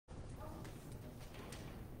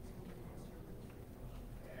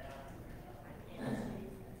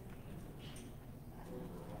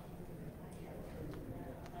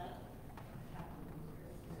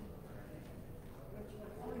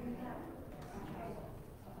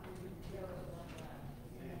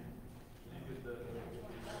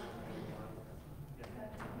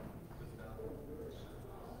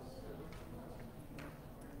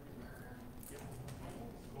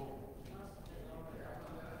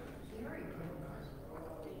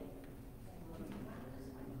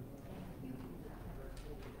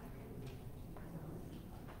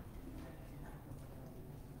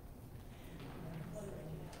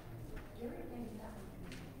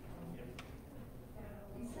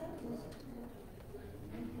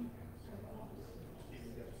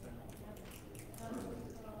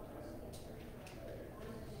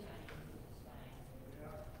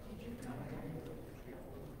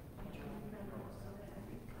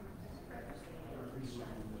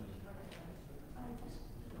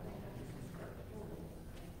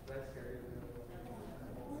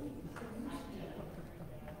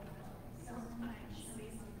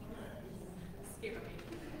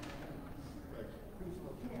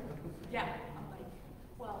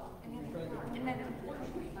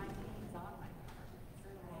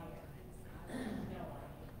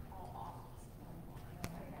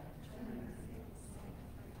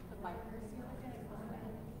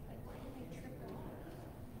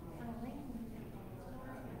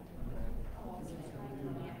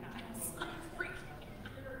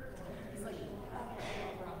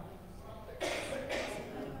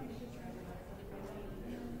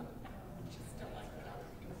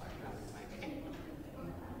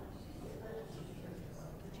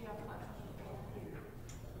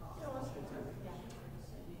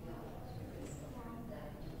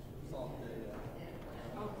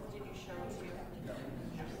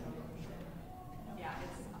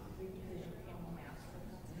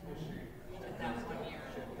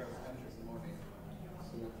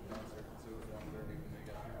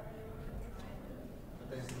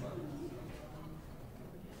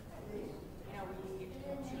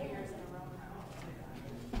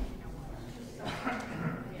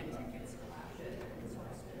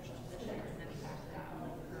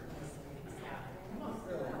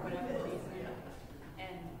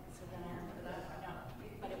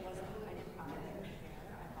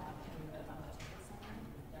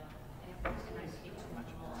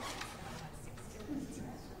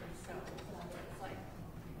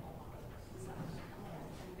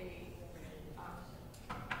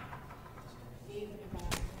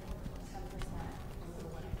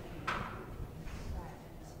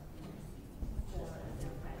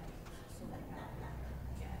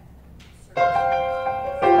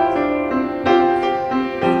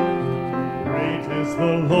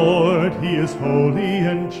Lord, he is holy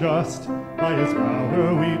and just. By his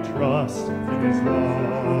power we trust in his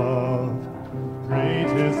love. Great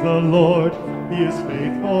is the Lord, he is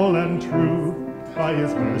faithful and true. By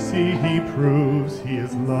his mercy he proves he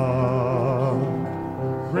is love.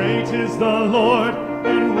 Great is the Lord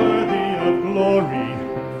and worthy of glory.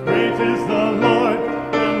 Great is the Lord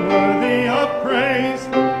and worthy of praise.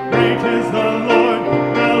 Great is the Lord,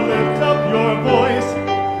 now lift up your voice.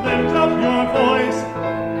 Lift up your voice.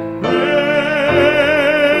 Great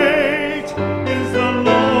is the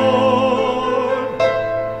Lord.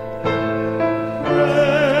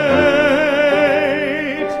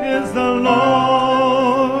 Great is the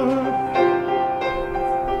Lord.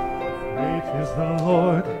 Great is the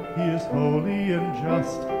Lord. He is holy and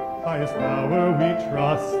just. By his power we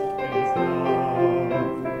trust in his love.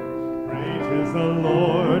 Great is the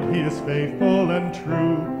Lord. He is faithful and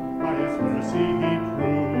true. By his mercy he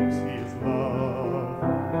proves he is love.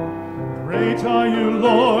 Great are you,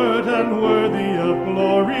 Lord, and worthy of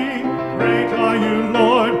glory. Great are you,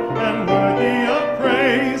 Lord, and worthy of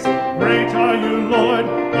praise. Great are you, Lord.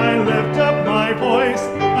 I lift up my voice.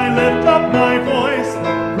 I lift up my voice.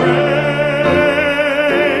 Great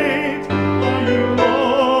are you,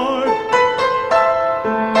 Lord.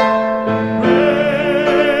 Great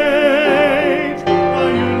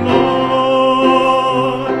are you,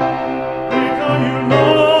 Lord. Great are you,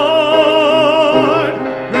 Lord.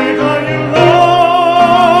 Great are you,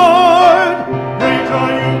 Lord. Great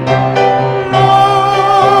are you, Lord.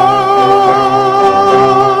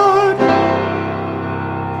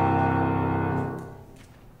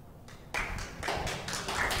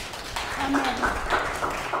 Amen.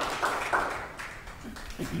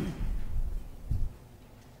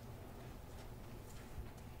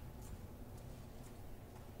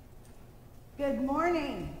 Good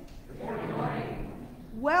morning. Good morning.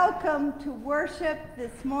 Welcome to worship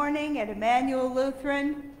this morning at Immanuel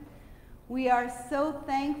Lutheran. We are so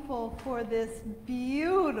thankful for this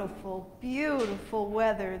beautiful, beautiful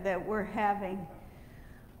weather that we're having.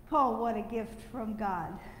 Oh, what a gift from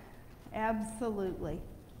God. Absolutely.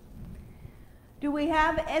 Do we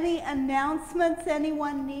have any announcements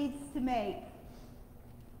anyone needs to make?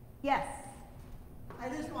 Yes. I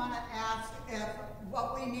just want to ask if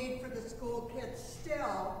what we need for the school kids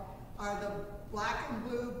still are the black and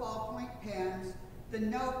blue ballpoint pens, the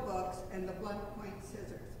notebooks, and the blunt point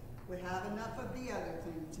scissors. We have enough of the other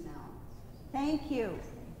things now. Thank you.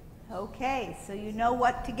 Okay, so you know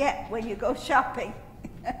what to get when you go shopping.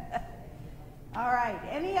 All right,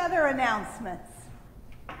 any other announcements?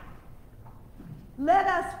 Let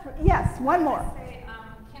us, yes, one more.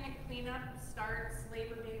 Kinnick cleanup starts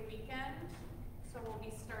Labor Day weekend, so we'll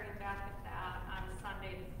be starting back at that on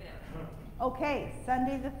Sunday the 5th. Okay,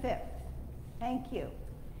 Sunday the 5th. Thank you.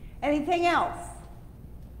 Anything else?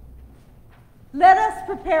 Let us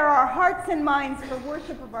prepare our hearts and minds for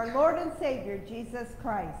worship of our Lord and Savior, Jesus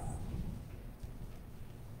Christ.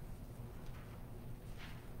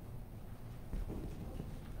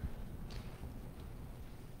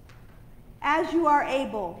 As you are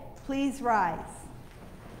able, please rise.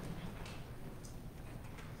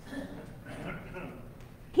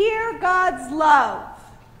 Hear God's love.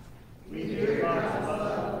 We hear God's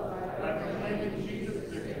love by proclaiming Jesus'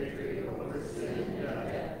 victory over sin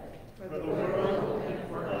and death, for the world and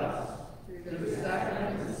for us, through the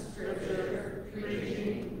sacraments, scripture,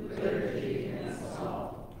 preaching, liturgy, and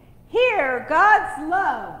song. Hear God's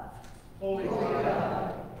love. Holy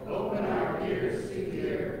God, open our ears to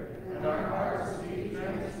hear, and our hearts to be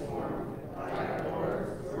transformed by our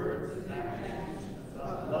Lord's words and actions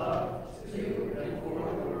of love to and for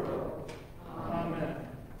the world. Amen.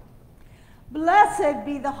 Blessed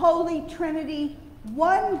be the Holy Trinity,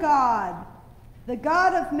 one God, the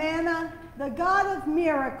God of manna, the God of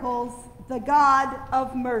miracles, the God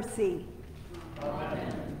of mercy.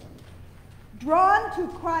 Amen. Drawn to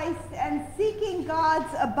Christ and seeking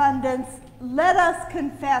God's abundance, let us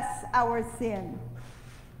confess our sin.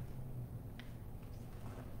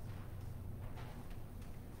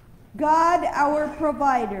 God, our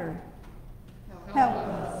provider, help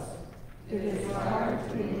us. It is hard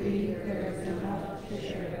to believe there is enough to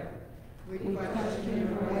share. We question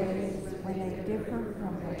your ways when they differ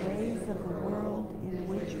from the ways of the world in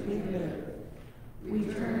which we live. We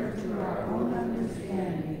turn to our own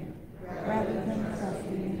understanding rather than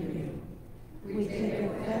trusting in you. We take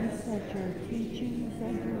offense at your teachings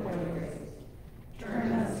and your ways.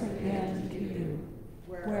 Turn us again to you.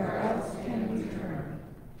 Where else can we turn?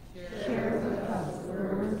 Share with us the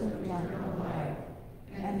word of life alive,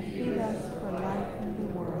 and feed us for life in the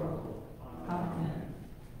world. Amen.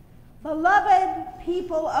 Beloved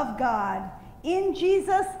people of God, In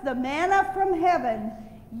Jesus, the manna from heaven,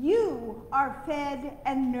 you are fed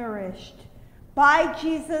and nourished. By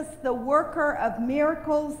Jesus, the worker of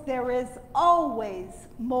miracles, there is always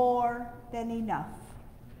more than enough.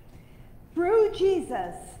 Through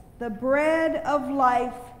Jesus, the bread of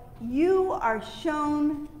life, you are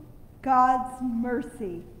shown God's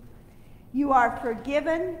mercy. You are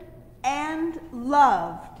forgiven and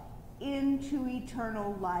loved into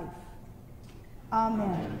eternal life.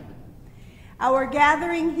 Amen. Our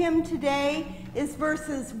gathering hymn today is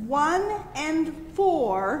verses 1 and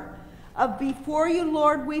 4 of Before You,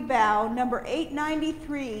 Lord, We Bow, number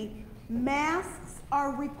 893, Masks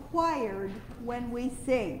Are Required When We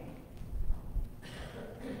Sing.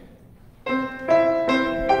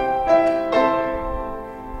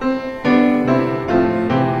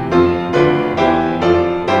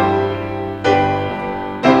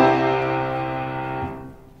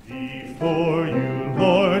 Before you,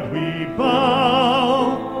 Lord, we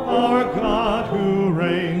bow, our God who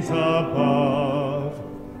reigns above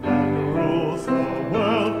and rules the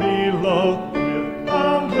world below with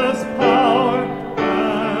boundless power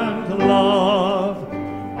and love.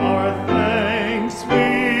 Our thanks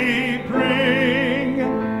we bring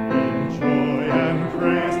in joy and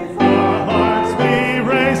praise. Our hearts we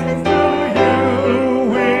raise to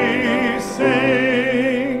you we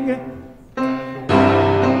sing.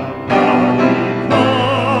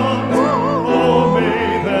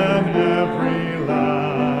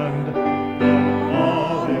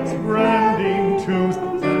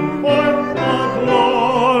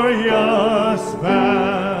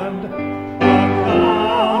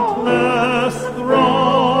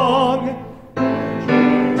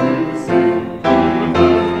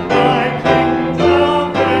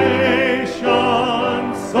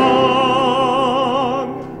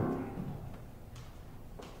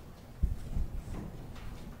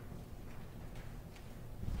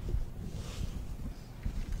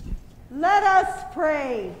 Let us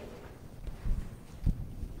pray.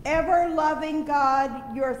 Ever-loving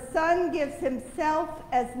God, your Son gives himself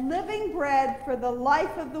as living bread for the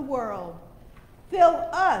life of the world. Fill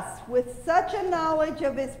us with such a knowledge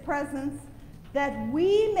of his presence that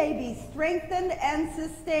we may be strengthened and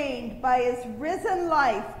sustained by his risen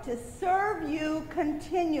life to serve you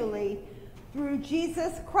continually through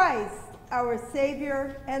Jesus Christ, our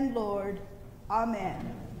Savior and Lord.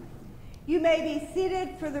 Amen. You may be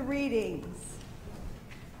seated for the readings.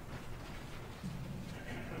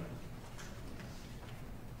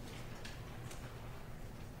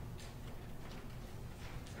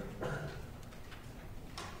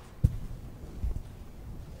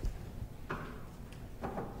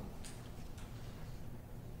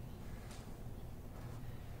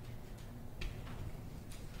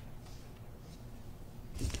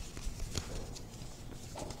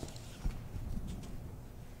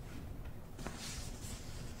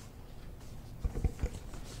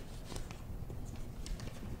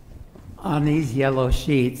 On these yellow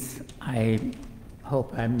sheets, I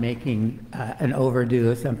hope I'm making an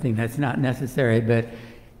overdue of something that's not necessary, but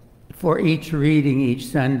for each reading each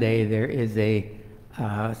Sunday, there is a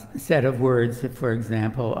set of words. For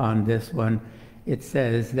example, on this one, it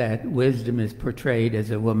says that wisdom is portrayed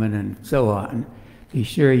as a woman and so on. Be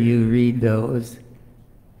sure you read those.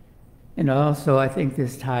 And also, I think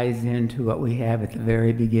this ties into what we have at the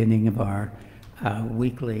very beginning of our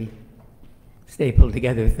weekly stapled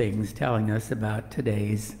together things telling us about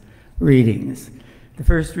today's readings. The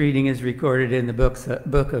first reading is recorded in the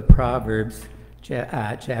book of Proverbs,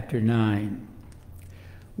 chapter 9.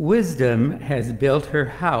 Wisdom has built her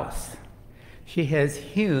house. She has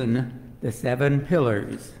hewn the 7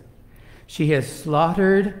 pillars. She has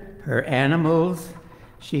slaughtered her animals.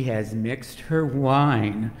 She has mixed her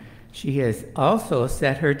wine. She has also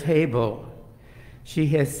set her table. She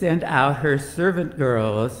has sent out her servant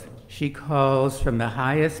girls. She calls from the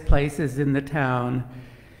highest places in the town,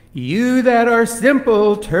 "You that are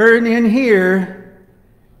simple, turn in here."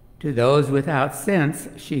 To those without sense,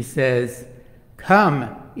 she says,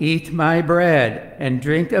 "Come, eat my bread, and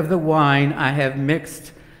drink of the wine I have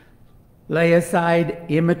mixed. Lay aside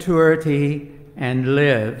immaturity, and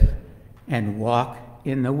live, and walk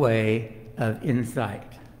in the way of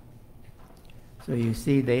insight." So you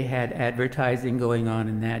see, they had advertising going on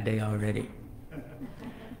in that day already.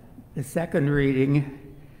 The second reading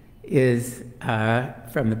is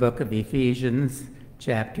from the book of Ephesians,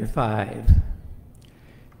 chapter 5.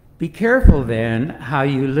 Be careful then how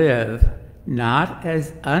you live, not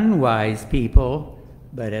as unwise people,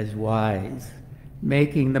 but as wise,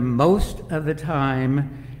 making the most of the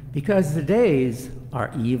time, because the days are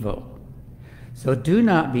evil. So do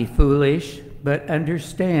not be foolish, but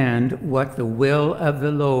understand what the will of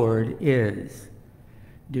the Lord is.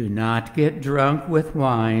 Do not get drunk with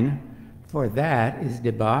wine, for that is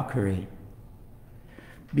debauchery.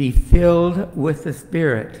 Be filled with the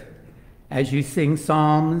Spirit as you sing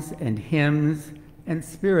psalms and hymns and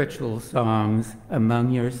spiritual songs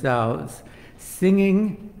among yourselves,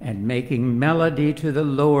 singing and making melody to the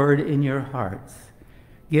Lord in your hearts,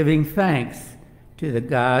 giving thanks to the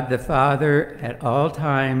God the Father at all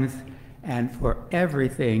times and for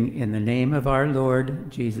everything in the name of our Lord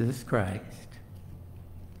Jesus Christ.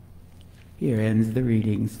 Here ends the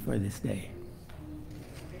readings for this day.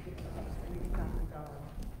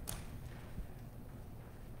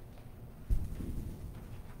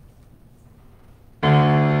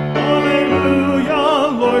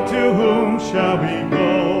 Lord, to whom shall we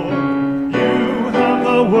go? You have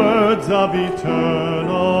the words of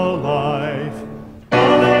eternal life.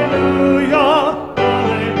 Alleluia,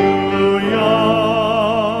 alleluia.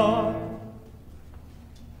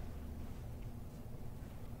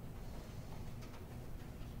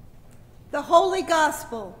 The Holy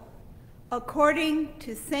Gospel, according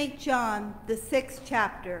to St. John, the 6th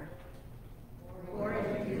chapter. Glory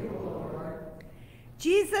to you, Lord.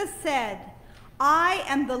 Jesus said, I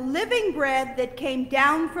am the living bread that came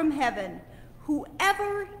down from heaven.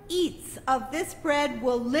 Whoever eats of this bread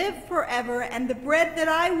will live forever, and the bread that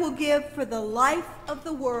I will give for the life of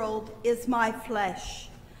the world is my flesh.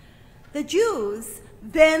 The Jews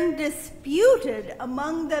then disputed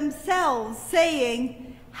among themselves,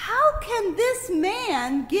 saying, how can this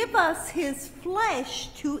man give us his flesh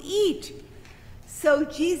to eat? So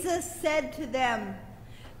Jesus said to them,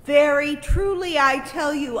 very truly I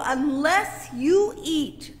tell you, unless you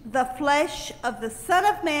eat the flesh of the Son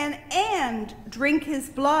of Man and drink his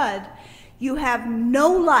blood, you have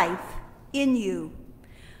no life in you.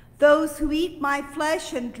 Those who eat my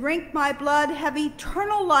flesh and drink my blood have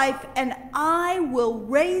eternal life, and I will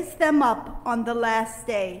raise them up on the last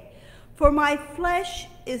day. For my flesh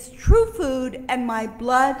is true food, and my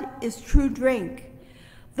blood is true drink.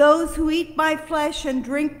 Those who eat my flesh and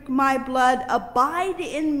drink my blood abide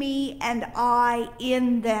in me, and I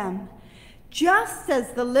in them. Just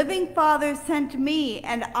as the living Father sent me,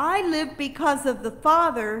 and I live because of the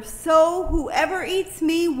Father, so whoever eats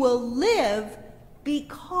me will live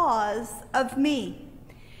because of me.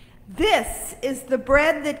 This is the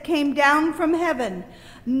bread that came down from heaven,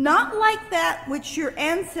 not like that which your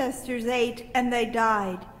ancestors ate and they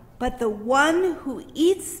died, but the one who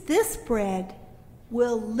eats this bread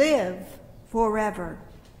will live forever.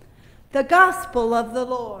 The Gospel of the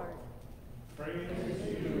Lord. Praise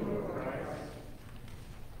to you, Christ.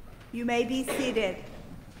 You may be seated.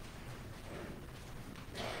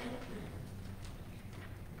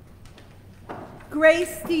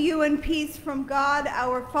 Grace to you and peace from God,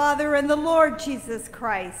 our Father, and the Lord Jesus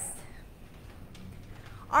Christ.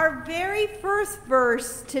 Our very first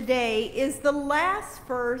verse today is the last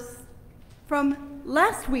verse from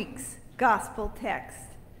last week's Gospel text.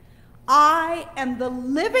 I am the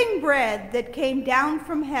living bread that came down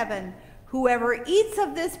from heaven. Whoever eats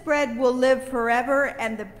of this bread will live forever,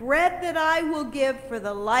 and the bread that I will give for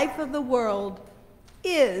the life of the world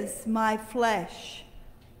is my flesh.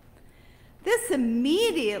 This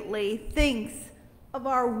immediately thinks of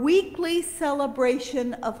our weekly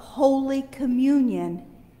celebration of Holy Communion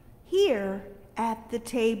here at the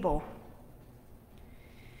table.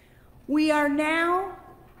 We are now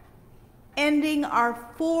ending our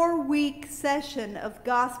 4-week session of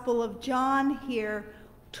Gospel of John here,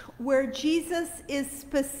 where Jesus is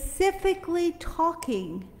specifically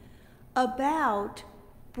talking about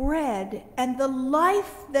bread and the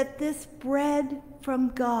life that this bread from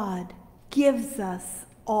God gives us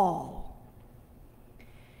all.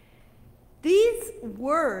 These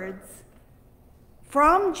words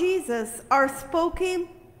from Jesus are spoken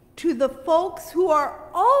to the folks who are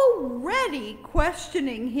already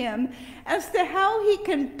questioning him as to how he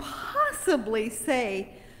can possibly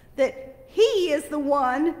say that he is the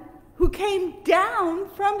one who came down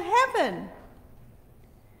from heaven.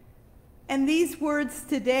 And these words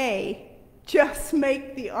today just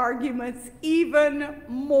make the arguments even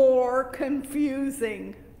more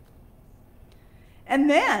confusing. And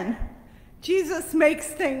then Jesus makes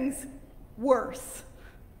things worse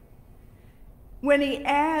when he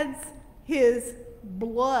adds his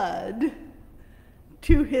blood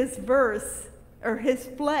to his verse, or his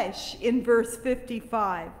flesh, in verse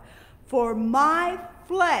 55. For my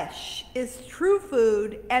flesh is true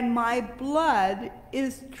food, and my blood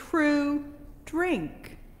is true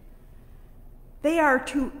drink. They are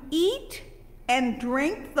to eat and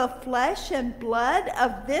drink the flesh and blood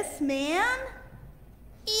of this man?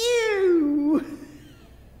 Ew!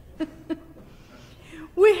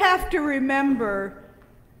 We have to remember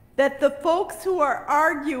that the folks who are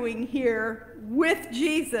arguing here with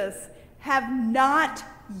Jesus have not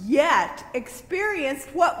yet experienced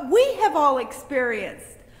what we have all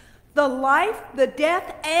experienced: the life, the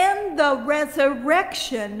death, and the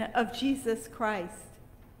resurrection of Jesus Christ.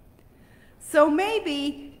 So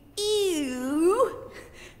maybe ew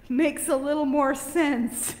makes a little more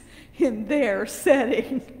sense in their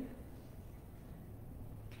setting.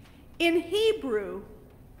 In Hebrew,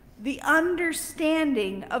 the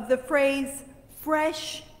understanding of the phrase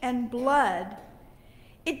flesh and blood,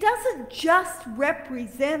 it doesn't just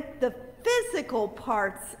represent the physical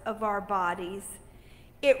parts of our bodies.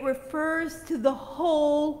 It refers to the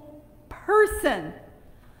whole person: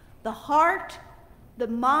 the heart, the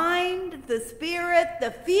mind, the spirit,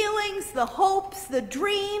 the feelings, the hopes, the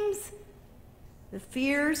dreams, the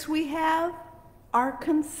fears we have, our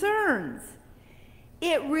concerns.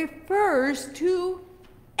 It refers to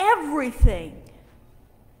everything.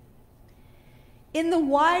 In the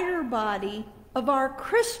wider body of our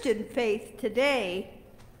Christian faith today,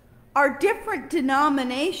 our different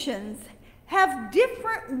denominations have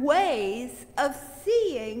different ways of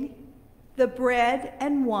seeing the bread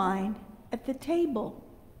and wine at the table.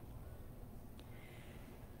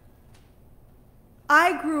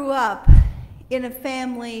 I grew up in a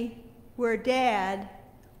family where Dad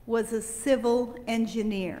was a civil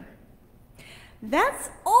engineer. That's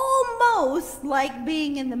almost like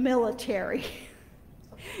being in the military.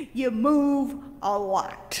 You move a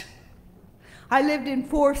lot. I lived in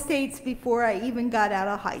 4 states before I even got out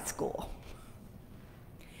of high school.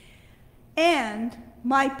 And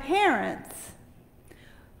my parents,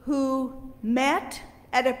 who met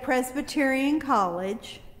at a Presbyterian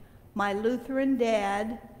college, my Lutheran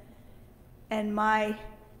dad and my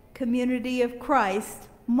Community of Christ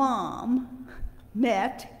mom,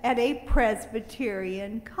 met at a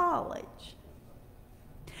Presbyterian college.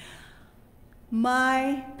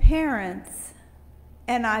 My parents,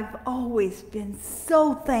 and I've always been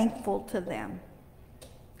so thankful to them,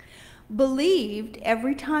 believed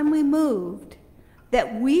every time we moved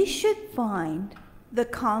that we should find the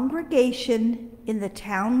congregation in the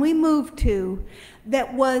town we moved to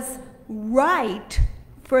that was right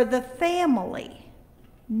for the family,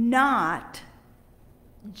 not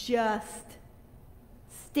just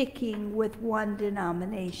sticking with one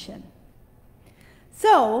denomination.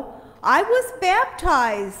 So I was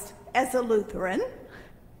baptized as a Lutheran,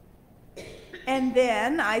 and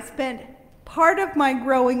then I spent part of my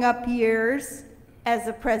growing up years as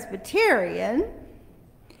a Presbyterian,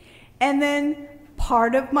 and then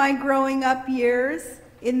part of my growing up years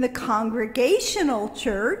in the Congregational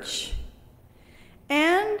church,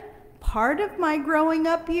 and part of my growing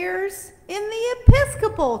up years in the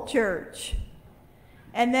Episcopal church.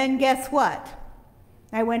 And then guess what?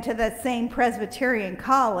 I went to that same Presbyterian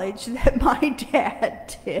college that my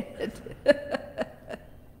dad did.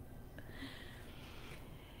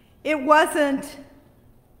 It wasn't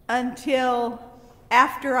until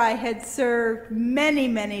after I had served many,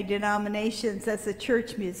 many denominations as a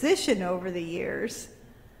church musician over the years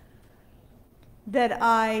that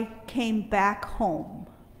I came back home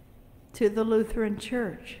to the Lutheran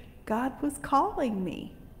Church. God was calling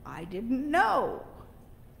me. I didn't know.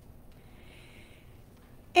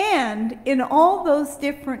 And in all those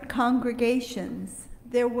different congregations,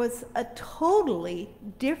 there was a totally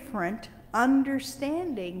different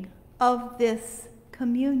understanding of this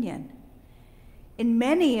communion. In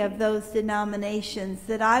many of those denominations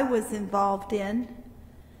that I was involved in,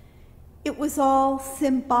 it was all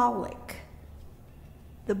symbolic.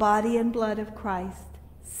 The body and blood of Christ,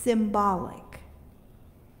 symbolic.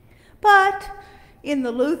 But in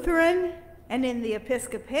the Lutheran and in the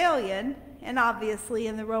Episcopalian, and obviously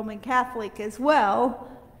in the Roman Catholic as well,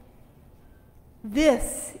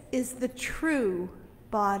 this is the true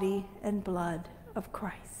body and blood of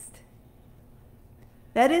Christ.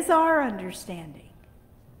 That is our understanding.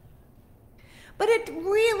 But it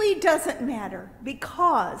really doesn't matter,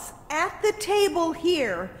 because at the table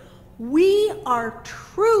here, we are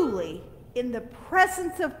truly in the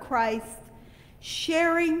presence of Christ,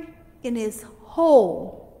 sharing in his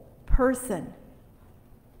whole person.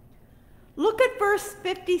 Look at verse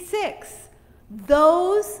 56.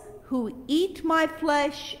 Those who eat my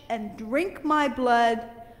flesh and drink my blood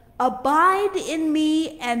abide in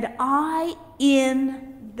me, and I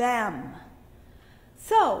in them.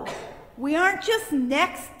 So, we aren't just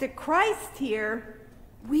next to Christ here.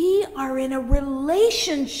 We are in a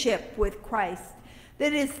relationship with Christ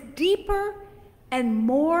that is deeper and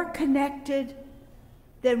more connected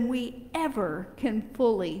than we ever can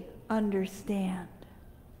fully understand.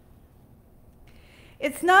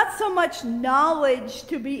 It's not so much knowledge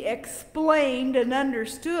to be explained and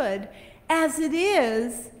understood as it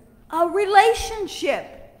is a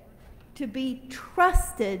relationship to be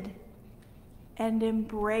trusted and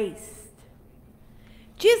embraced.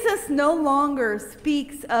 Jesus no longer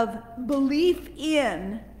speaks of belief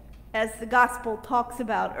in, as the gospel talks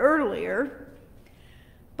about earlier,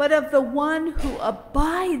 but of the one who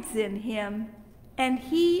abides in him and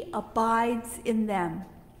he abides in them.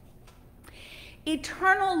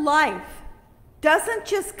 Eternal life doesn't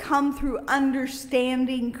just come through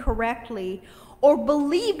understanding correctly or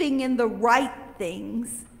believing in the right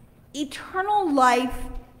things. Eternal life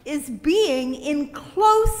is being in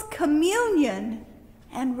close communion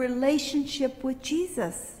and relationship with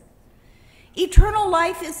Jesus. Eternal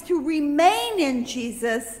life is to remain in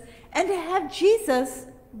Jesus and to have Jesus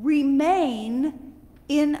remain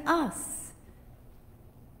in us.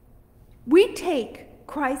 We take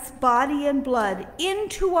Christ's body and blood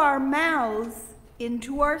into our mouths,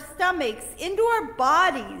 into our stomachs, into our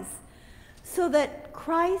bodies, so that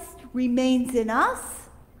Christ remains in us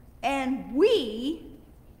and we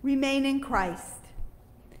remain in Christ.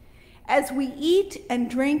 As we eat and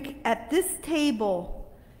drink at this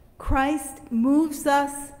table, Christ moves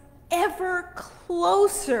us ever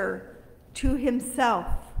closer to himself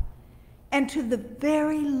and to the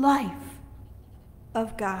very life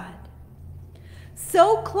of God.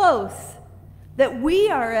 So close that we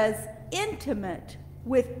are as intimate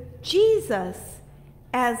with Jesus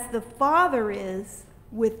as the Father is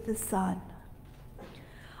with the Son.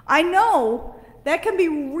 I know that can be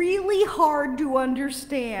really hard to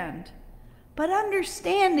understand, but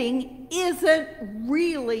understanding isn't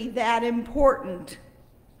really that important.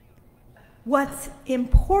 What's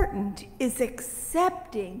important is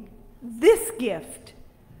accepting this gift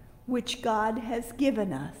which God has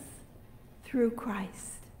given us through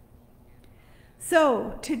Christ.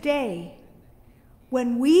 So today,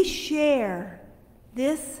 when we share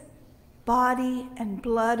this body and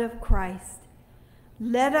blood of Christ,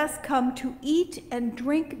 let us come to eat and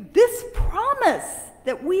drink this promise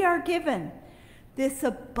that we are given, this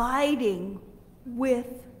abiding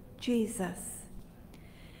with Jesus.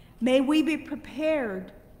 May we be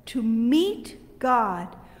prepared to meet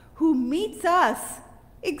God, who meets us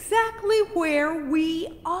exactly where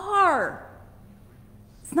we are.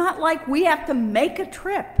 It's not like we have to make a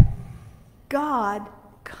trip. God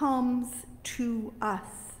comes to us.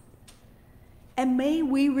 And may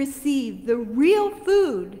we receive the real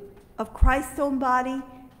food of Christ's own body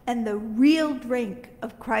and the real drink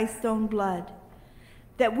of Christ's own blood,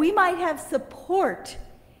 that we might have support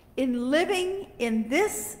in living in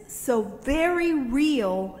this so very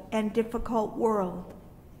real and difficult world.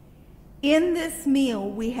 In this meal,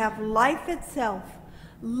 we have life itself,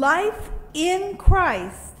 life in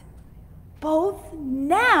Christ, both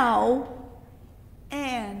now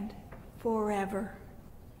and forever.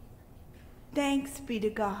 Thanks be to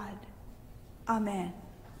God. Amen.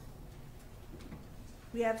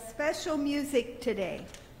 We have special music today.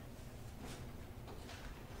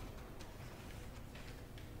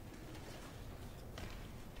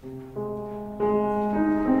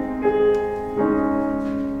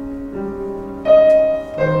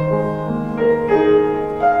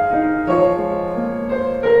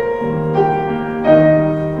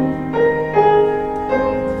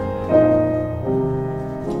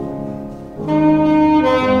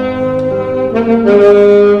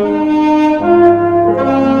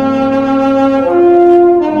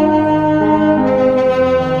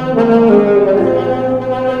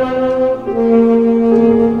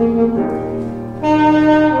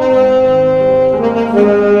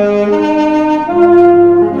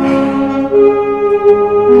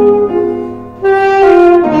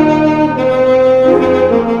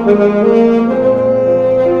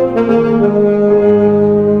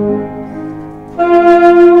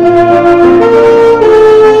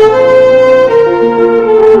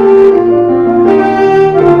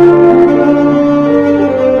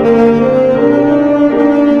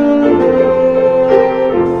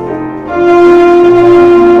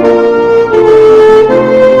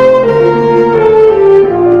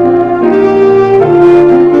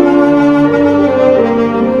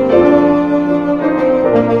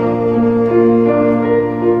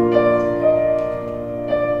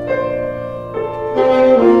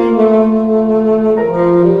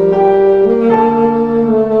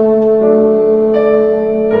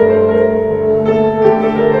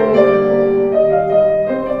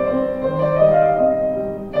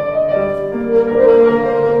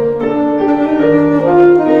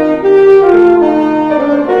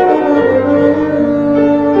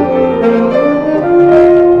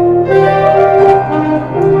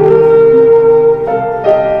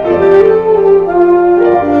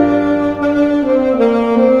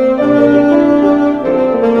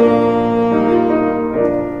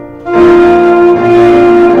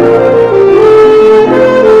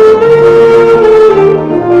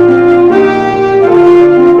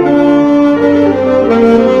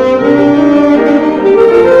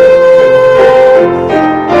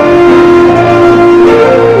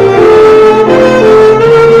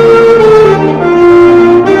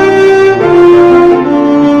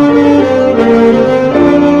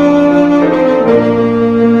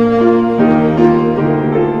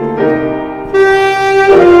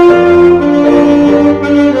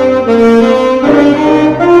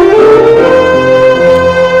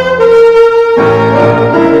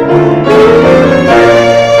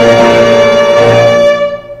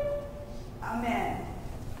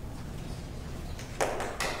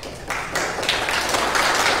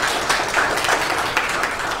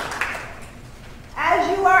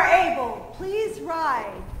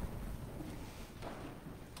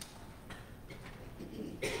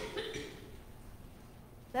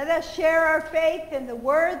 Let us share our faith in the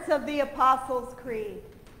words of the Apostles' Creed.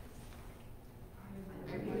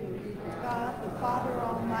 I believe in God, the Father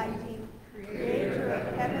Almighty, creator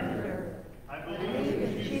of heaven and earth. I believe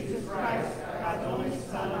in Jesus Christ, God's only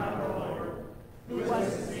Son, our Lord, who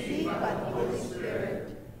was conceived by the Holy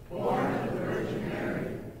Spirit, born of the Virgin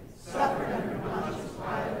Mary, suffered under Pontius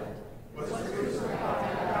Pilate, was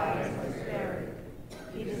crucified, died, and was buried.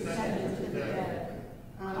 He descended to the dead.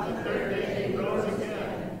 On the third day he rose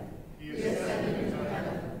again. He ascended into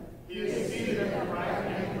heaven. He is seated at the right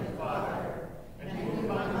hand of the Father, and he will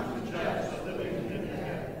come to judge the living and the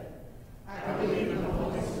dead. I believe in the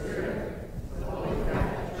Holy Spirit, the Holy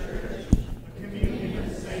Catholic Church, the communion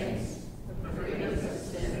of saints, the forgiveness of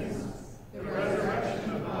sins, the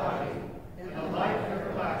resurrection of the body, and the life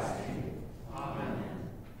everlasting. Amen.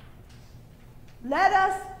 Let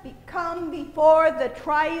us come before the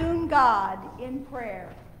triune God in prayer.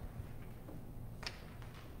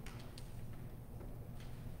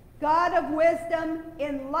 God of wisdom,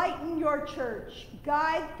 enlighten your church.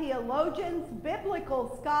 Guide theologians,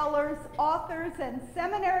 biblical scholars, authors, and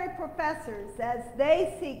seminary professors as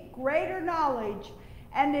they seek greater knowledge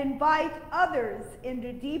and invite others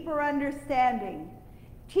into deeper understanding.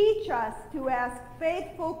 Teach us to ask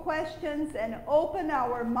faithful questions and open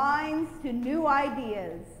our minds to new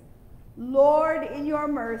ideas. Lord, in your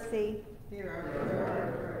mercy, hear our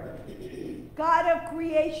prayer. God of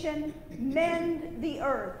creation, mend the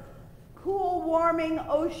earth. Cool warming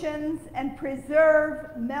oceans and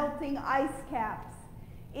preserve melting ice caps.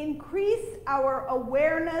 Increase our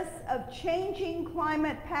awareness of changing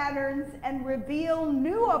climate patterns and reveal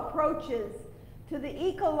new approaches to the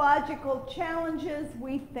ecological challenges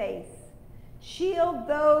we face. Shield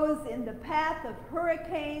those in the path of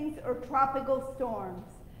hurricanes or tropical storms.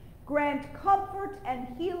 Grant comfort and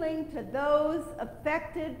healing to those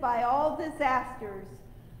affected by all disasters,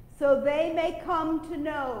 so they may come to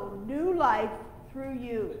know new life through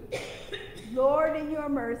you. Lord, in your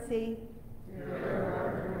mercy,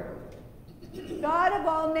 God of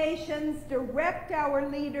all nations, direct our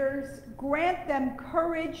leaders, grant them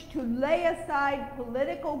courage to lay aside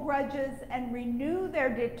political grudges and renew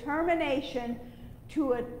their determination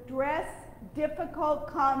to address difficult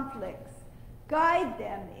conflicts. Guide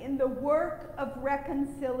them in the work of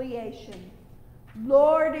reconciliation.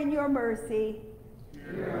 Lord, in your mercy,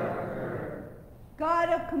 God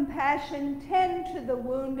of compassion, tend to the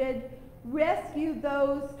wounded, rescue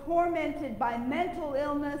those tormented by mental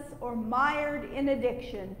illness or mired in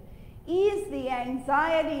addiction. Ease the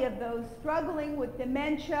anxiety of those struggling with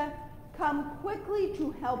dementia. Come quickly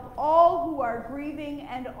to help all who are grieving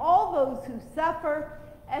and all those who suffer,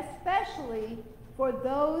 especially for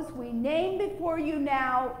those we name before you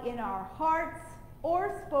now in our hearts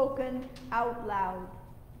or spoken out loud.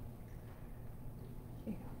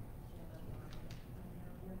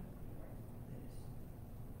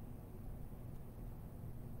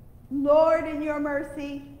 Lord, in your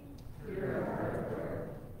mercy,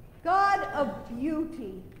 God of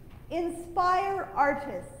beauty, inspire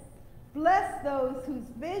artists. Bless those whose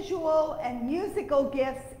visual and musical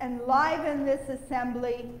gifts enliven this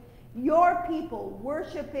assembly, your people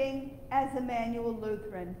worshiping as Immanuel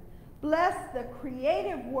Lutheran. Bless the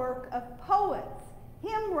creative work of poets,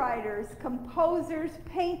 hymn writers, composers,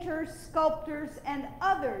 painters, sculptors, and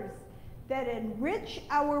others that enrich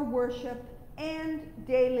our worship and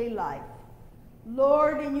daily life.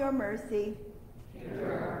 Lord, in your mercy,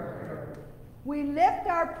 we lift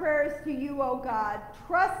our prayers to you, O God,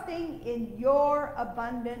 trusting in your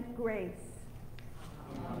abundant grace.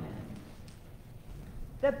 Amen.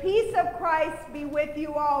 The peace of Christ be with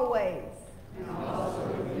you always. And also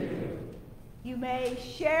with you. You may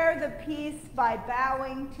share the peace by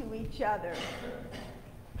bowing to each other.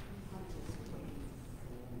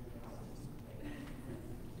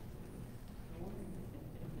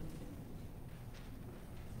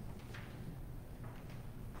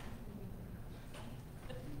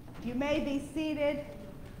 You may be seated.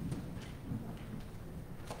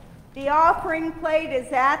 The offering plate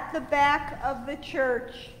is at the back of the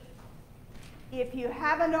church. If you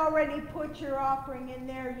haven't already put your offering in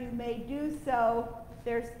there, you may do so.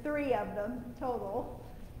 There's 3 of them total.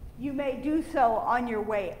 You may do so on your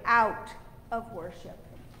way out of worship.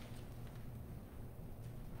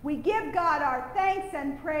 We give God our thanks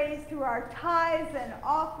and praise through our tithes and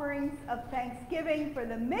offerings of thanksgiving for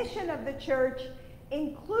the mission of the church,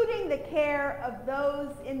 including the care of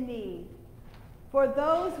those in need. For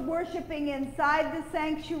those worshiping inside the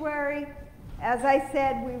sanctuary, as I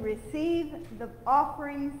said, we receive the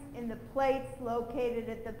offerings in the plates located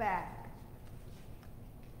at the back.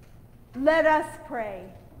 Let us pray.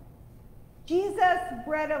 Jesus,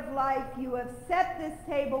 bread of life, you have set this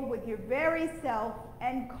table with your very self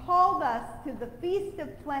and called us to the feast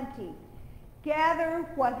of plenty.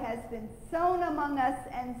 Gather what has been sown among us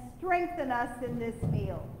and strengthen us in this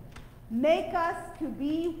meal. Make us to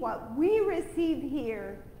be what we receive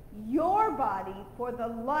here, your body for the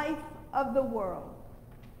life of the world.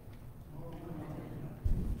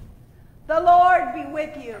 The Lord be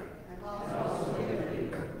with you. And also with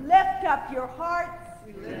you. Lift up your hearts.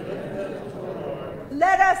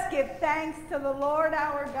 Let us give thanks to the Lord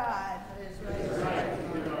our God.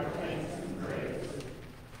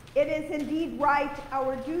 It is indeed right,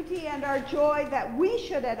 our duty and our joy, that we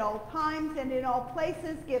should at all times and in all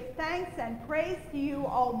places give thanks and praise to you,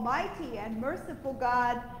 Almighty and merciful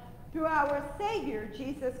God, through our Savior,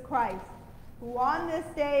 Jesus Christ, who on this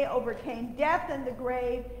day overcame death and the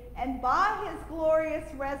grave, and by his glorious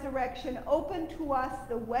resurrection opened to us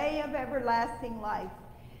the way of everlasting life.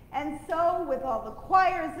 And so, with all the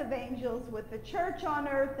choirs of angels, with the church on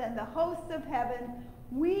earth and the hosts of heaven,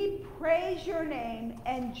 we praise your name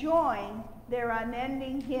and join their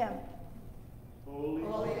unending hymn. Holy,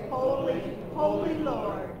 Holy, holy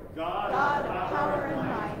Lord, God of power and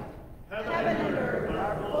might, heaven and earth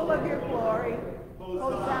are full of your glory.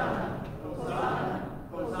 Hosanna, Hosanna,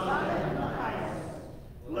 Hosanna in the highest.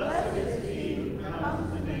 Blessed is he who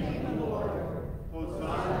comes in the name of the Lord.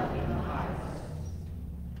 Hosanna in the highest.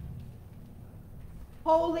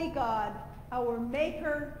 Holy God, our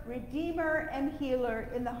Maker, Redeemer, and Healer,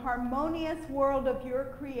 in the harmonious world of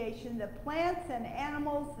your creation, the plants and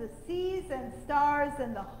animals, the seas and stars,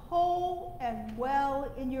 and the whole and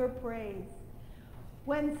well in your praise.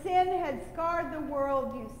 When sin had scarred the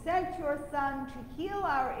world, you sent your Son to heal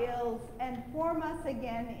our ills and form us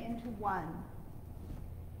again into one.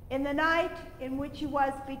 In the night in which he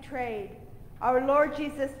was betrayed, our Lord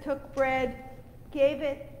Jesus took bread, gave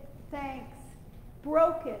it thanks,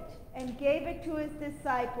 broke it, and gave it to his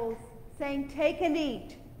disciples, saying, "Take and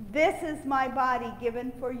eat. This is my body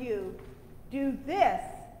given for you. Do this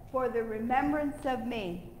for the remembrance of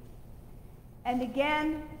me." And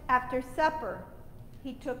again, after supper,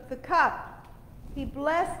 he took the cup. He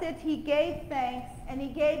blessed it, he gave thanks, and he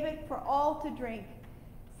gave it for all to drink,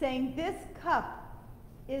 saying, "This cup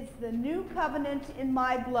is the new covenant in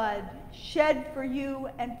my blood, shed for you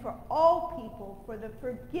and for all people for the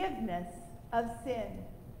forgiveness of sin.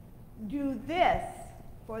 Do this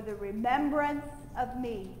for the remembrance of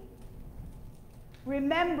me."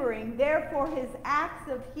 Remembering, therefore, his acts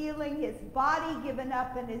of healing, his body given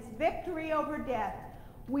up, and his victory over death,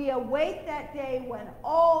 we await that day when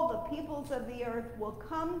all the peoples of the earth will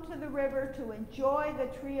come to the river to enjoy the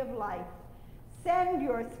tree of life. Send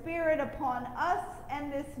your Spirit upon us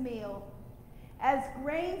and this meal. As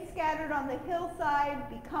grain scattered on the hillside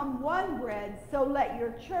become one bread, so let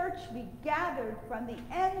your church be gathered from the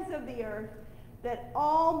ends of the earth, that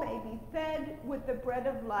all may be fed with the bread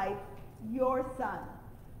of life, your Son.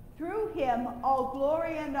 Through him all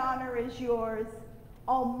glory and honor is yours,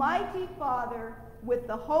 Almighty Father, with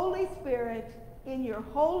the Holy Spirit, in your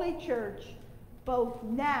holy church, both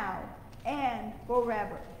now and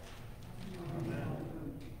forever. Amen.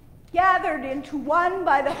 Gathered into one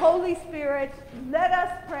by the Holy Spirit, let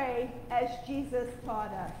us pray as Jesus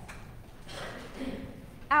taught us.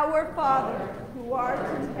 Our Father, who art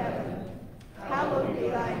in heaven, hallowed be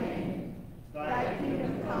thy name. Thy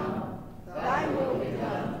kingdom come, thy will be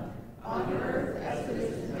done, on earth as it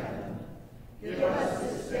is in heaven. Give us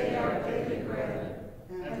this day our daily bread,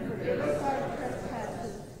 and forgive us our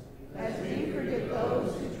trespasses, as we forgive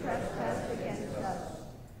those who trespass against us.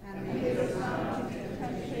 And lead us not into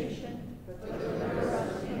temptation, but deliver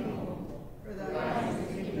us from evil. For thine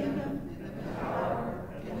is the kingdom, and the power,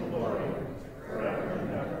 and the glory, forever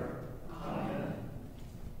and ever. Amen.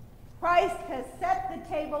 Christ has set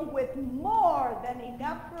the table with more than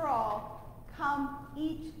enough for all. Come,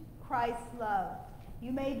 eat Christ's love.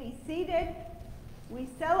 You may be seated. We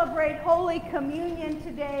celebrate Holy Communion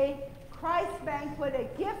today. Christ's banquet,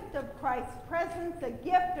 a gift of Christ's presence, a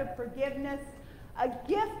gift of forgiveness, a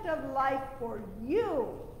gift of life for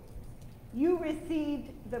you. You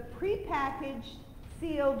received the prepackaged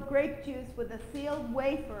sealed grape juice with a sealed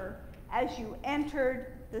wafer as you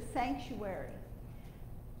entered the sanctuary.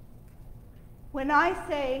 When I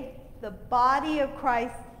say the body of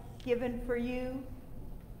Christ given for you,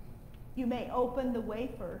 you may open the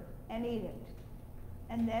wafer and eat it.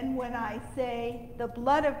 And then when I say the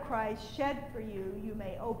blood of Christ shed for you, you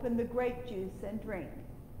may open the grape juice and drink.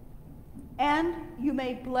 And you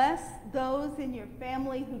may bless those in your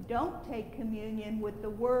family who don't take communion with the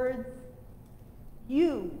words,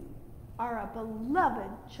 "You are a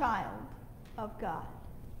beloved child of God."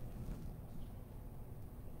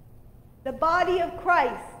 the body of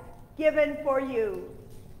Christ given for you.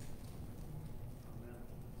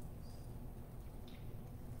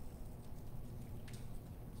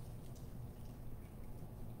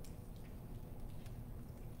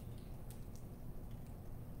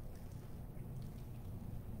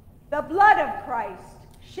 The blood of Christ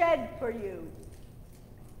shed for you.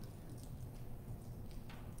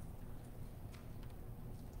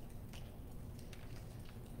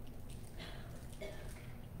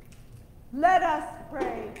 Let us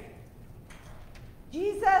pray.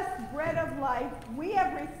 Jesus, bread of life, we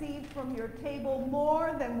have received from your table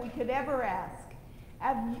more than we could ever ask.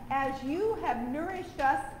 As you have nourished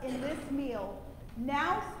us in this meal,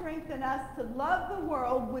 now strengthen us to love the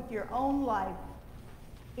world with your own life.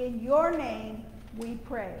 In your name we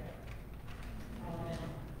pray. Amen.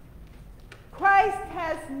 Christ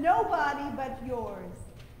has no body but yours,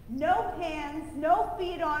 no hands, no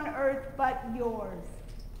feet on earth but yours.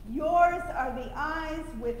 Yours are the eyes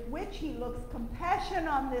with which he looks compassion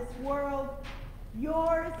on this world.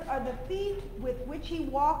 Yours are the feet with which he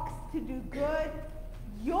walks to do good.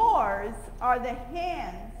 Yours are the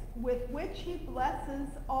hands with which he blesses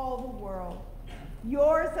all the world.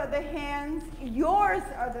 Yours are the hands, yours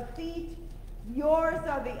are the feet, yours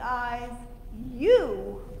are the eyes,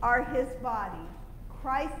 you are his body.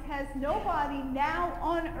 Christ has no body now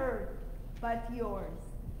on earth but yours.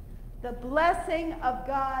 The blessing of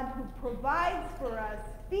God who provides for us,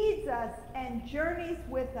 feeds us, and journeys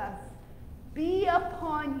with us be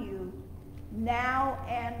upon you now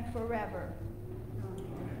and forever.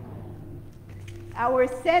 Our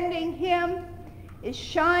sending hymn is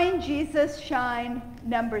Shine, Jesus, Shine,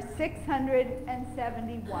 number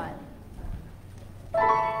 671.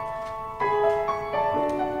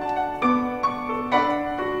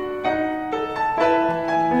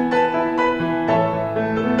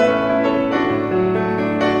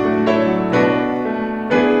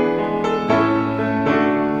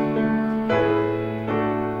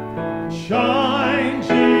 Shine,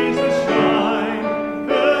 Jesus, shine,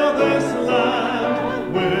 fill this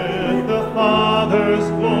land with the Father's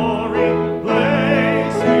glory.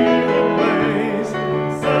 Blaze here and blaze,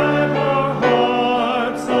 set our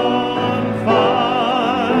hearts on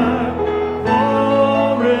fire.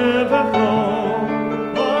 Flow, river, flow,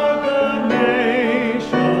 flood the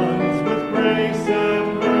nations with grace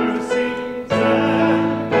and mercy.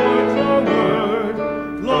 Send forth your word,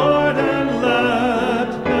 Lord, and let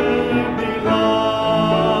there be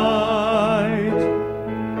light.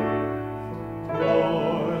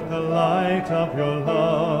 Lord, the light of your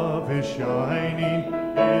love is shining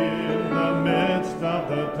in the midst of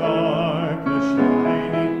the darkness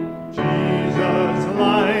shining. Jesus,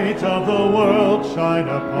 light of the world, shine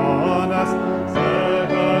upon us.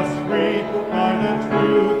 Set us free by the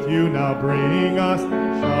truth you now bring us.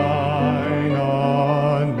 Shine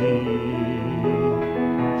on me.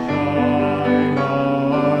 Shine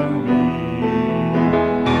on me.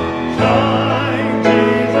 Shine,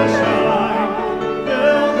 Jesus, shine.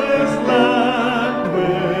 Fill this land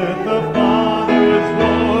with the Father's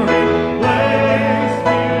glory. Blaze,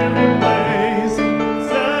 fear, and blaze.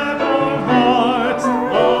 Set our hearts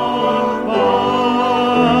on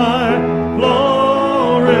fire.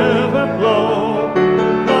 Flow, river, flow.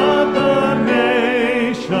 Flood the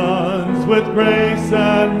nations with grace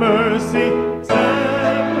and mercy.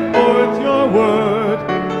 Send forth your word,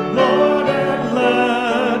 Lord, and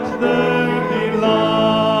let there be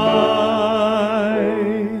light.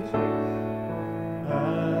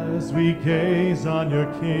 As we gaze on your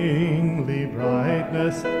kingly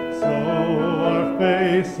brightness, so our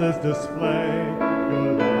faces display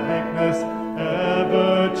your likeness,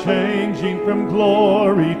 ever changing from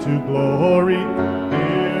glory to glory.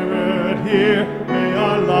 Mirrored here, may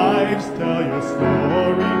our lives tell your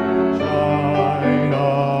story. Shine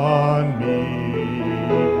on me.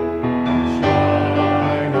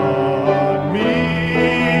 Shine on me.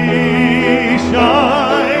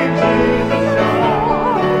 Shine, Jesus,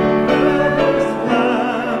 shine. Fill this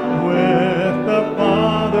land with the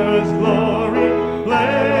Father's glory.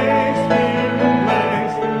 Blaze, fear, and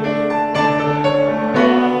blaze.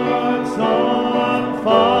 Hearts on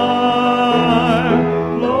fire.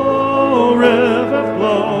 Flow, river,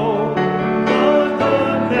 flow. Flood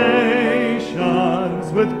the nations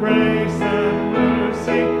with grace and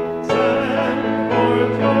mercy. Send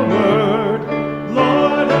forth your word,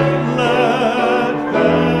 Lord, and let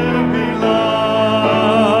there be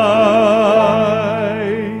light.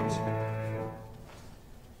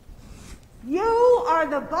 You are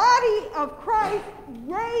the body of Christ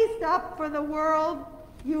raised up for the world.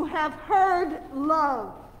 You have heard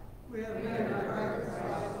love.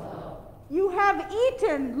 You have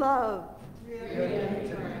eaten love.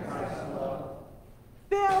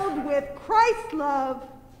 Filled with Christ's love,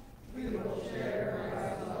 we will share Christ's